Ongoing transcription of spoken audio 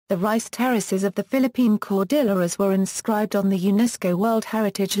the rice terraces of the Philippine Cordilleras were inscribed on the UNESCO World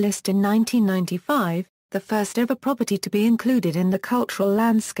Heritage List in 1995, the first ever property to be included in the cultural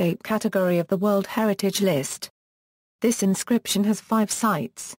landscape category of the World Heritage List. This inscription has 5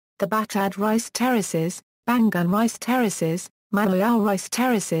 sites: the Batad Rice Terraces, Bangaan Rice Terraces, Mayoyao Rice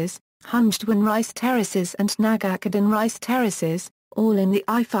Terraces, Hungduan Rice Terraces and Nagacadan Rice Terraces, all in the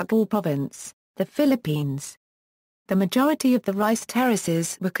Ifugao Province, the Philippines. The majority of the rice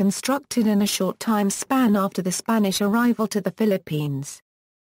terraces were constructed in a short time span after the Spanish arrival to the Philippines.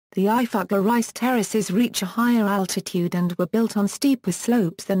 The Ifugao Rice Terraces reach a higher altitude and were built on steeper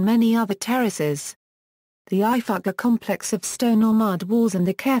slopes than many other terraces. The Ifugao complex of stone or mud walls and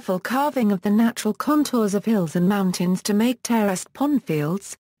the careful carving of the natural contours of hills and mountains to make terraced pond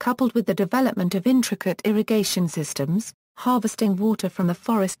fields, coupled with the development of intricate irrigation systems, harvesting water from the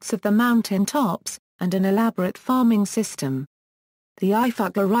forests of the mountain tops, and an elaborate farming system. The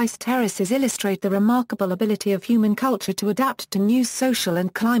Ifugao Rice Terraces illustrate the remarkable ability of human culture to adapt to new social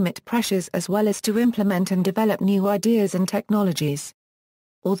and climate pressures as well as to implement and develop new ideas and technologies.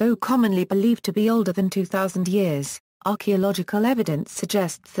 Although commonly believed to be older than 2,000 years, archaeological evidence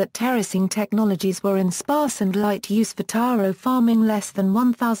suggests that terracing technologies were in sparse and light use for taro farming less than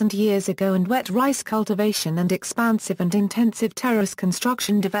 1,000 years ago, and wet rice cultivation and expansive and intensive terrace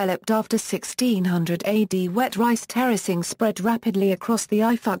construction developed after 1600 AD. Wet rice terracing spread rapidly across the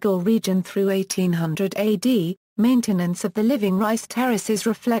Ifugao region through 1800 AD. Maintenance of the living rice terraces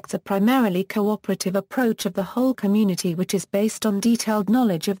reflects a primarily cooperative approach of the whole community, which is based on detailed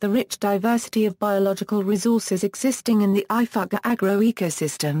knowledge of the rich diversity of biological resources existing in the Ifugao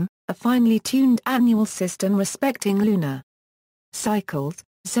agro-ecosystem, a finely tuned annual system respecting lunar cycles,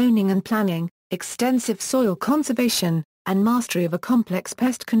 zoning and planning, extensive soil conservation, and mastery of a complex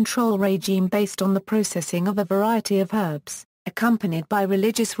pest control regime based on the processing of a variety of herbs, accompanied by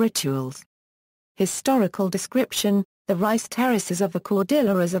religious rituals. Historical description: the rice terraces of the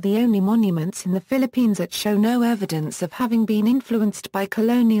Cordilleras are the only monuments in the Philippines that show no evidence of having been influenced by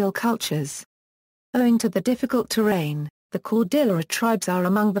colonial cultures. Owing to the difficult terrain, the Cordillera tribes are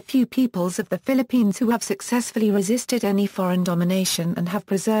among the few peoples of the Philippines who have successfully resisted any foreign domination and have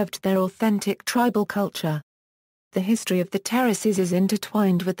preserved their authentic tribal culture. The history of the terraces is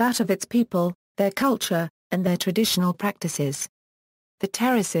intertwined with that of its people, their culture, and their traditional practices. The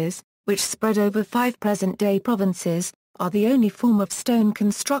terraces, which spread over 5 present-day provinces, are the only form of stone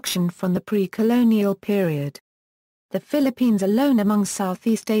construction from the pre-colonial period. The Philippines alone among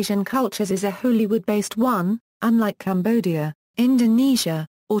Southeast Asian cultures is a wholly wood-based one, unlike Cambodia, Indonesia,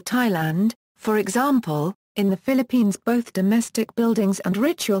 or Thailand. For example, in the Philippines both domestic buildings and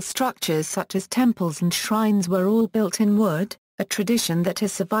ritual structures such as temples and shrines were all built in wood, a tradition that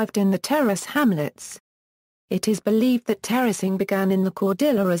has survived in the terrace hamlets. It is believed that terracing began in the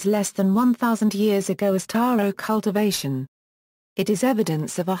Cordilleras less than 1,000 years ago as taro cultivation. It is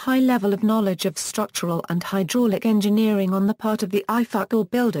evidence of a high level of knowledge of structural and hydraulic engineering on the part of the Ifugao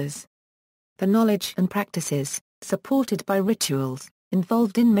builders. The knowledge and practices, supported by rituals,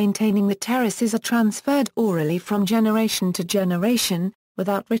 involved in maintaining the terraces are transferred orally from generation to generation,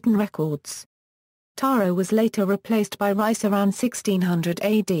 without written records. Taro was later replaced by rice around 1600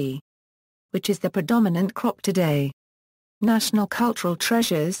 AD. Which is the predominant crop today. National Cultural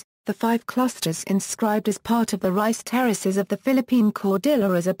Treasures: the 5 clusters inscribed as part of the rice terraces of the Philippine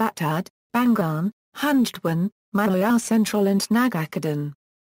Cordilleras are Batad, Bangaan, Hungduan, Mayoyao Central and Nagacadan.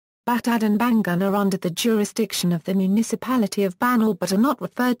 Batad and Bangaan are under the jurisdiction of the municipality of Banal but are not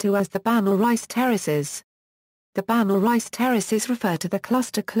referred to as the Banal Rice Terraces. The Banal Rice Terraces refer to the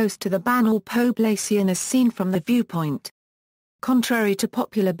cluster close to the Banal Poblacion as seen from the viewpoint. Contrary to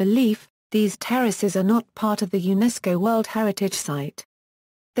popular belief, these terraces are not part of the UNESCO World Heritage Site.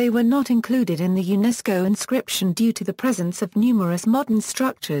 They were not included in the UNESCO inscription due to the presence of numerous modern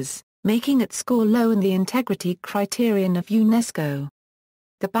structures, making it score low in the integrity criterion of UNESCO.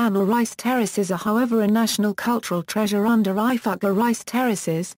 The Banal Rice Terraces are however a national cultural treasure under Ifugao Rice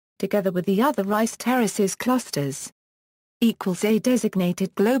Terraces, together with the other rice terraces clusters. A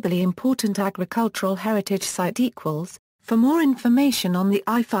designated globally important agricultural heritage site equals. For more information on the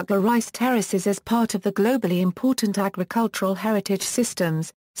Ifugao Rice Terraces as part of the globally important agricultural heritage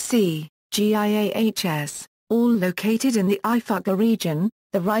systems, see GIAHS, all located in the Ifugao region.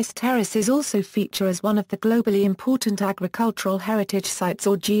 The rice terraces also feature as one of the globally important agricultural heritage sites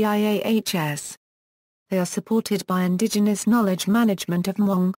or GIAHS. They are supported by indigenous knowledge management of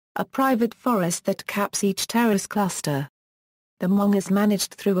Hmong, a private forest that caps each terrace cluster. The Hmong is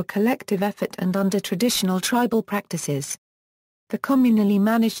managed through a collective effort and under traditional tribal practices. The communally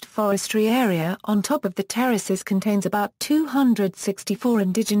managed forestry area on top of the terraces contains about 264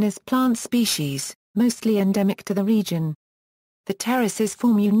 indigenous plant species, mostly endemic to the region. The terraces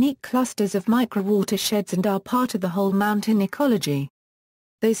form unique clusters of micro-watersheds and are part of the whole mountain ecology.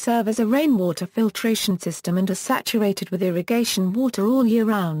 They serve as a rainwater filtration system and are saturated with irrigation water all year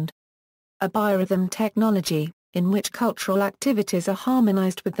round. A biorhythm technology, in which cultural activities are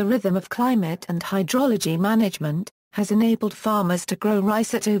harmonized with the rhythm of climate and hydrology management, has enabled farmers to grow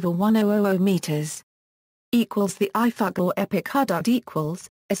rice at over 1000 meters. The Ifugao Epic Hudut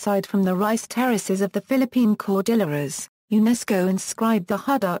aside from the rice terraces of the Philippine Cordilleras, UNESCO inscribed the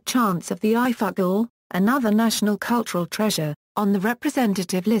Hudut chants of the Ifugao, another national cultural treasure, on the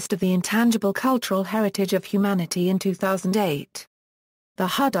representative list of the intangible cultural heritage of humanity in 2008. The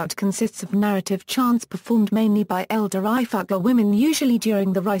Hudut consists of narrative chants performed mainly by elder Ifugao women usually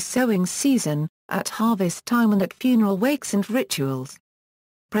during the rice sowing season, at harvest time and at funeral wakes and rituals.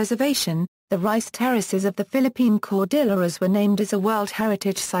 Preservation. The rice terraces of the Philippine Cordilleras were named as a World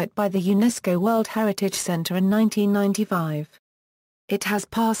Heritage Site by the UNESCO World Heritage Center in 1995. It has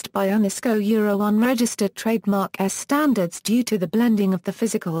passed by UNESCO Euro unregistered trademark S standards due to the blending of the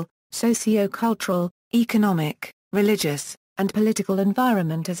physical, socio-cultural, economic, religious, and political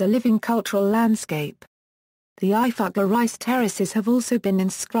environment as a living cultural landscape. The Ifugao Rice Terraces have also been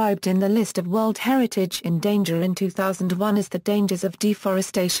inscribed in the list of World Heritage in Danger in 2001 as the dangers of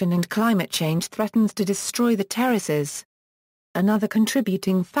deforestation and climate change threatens to destroy the terraces. Another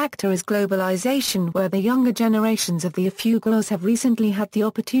contributing factor is globalization, where the younger generations of the Ifugaos have recently had the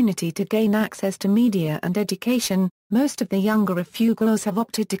opportunity to gain access to media and education. Most of the younger Ifugaos have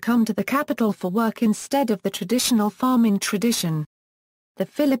opted to come to the capital for work instead of the traditional farming tradition. The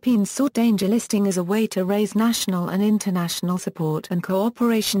Philippines sought danger listing as a way to raise national and international support and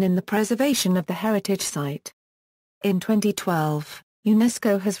cooperation in the preservation of the heritage site. In 2012,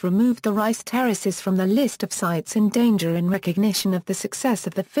 UNESCO has removed the rice terraces from the list of sites in danger in recognition of the success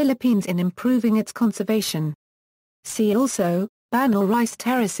of the Philippines in improving its conservation. See also, Bangaan Rice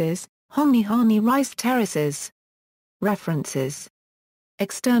Terraces, Hungduan Rice Terraces. References.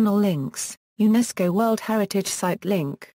 External links, UNESCO World Heritage Site link.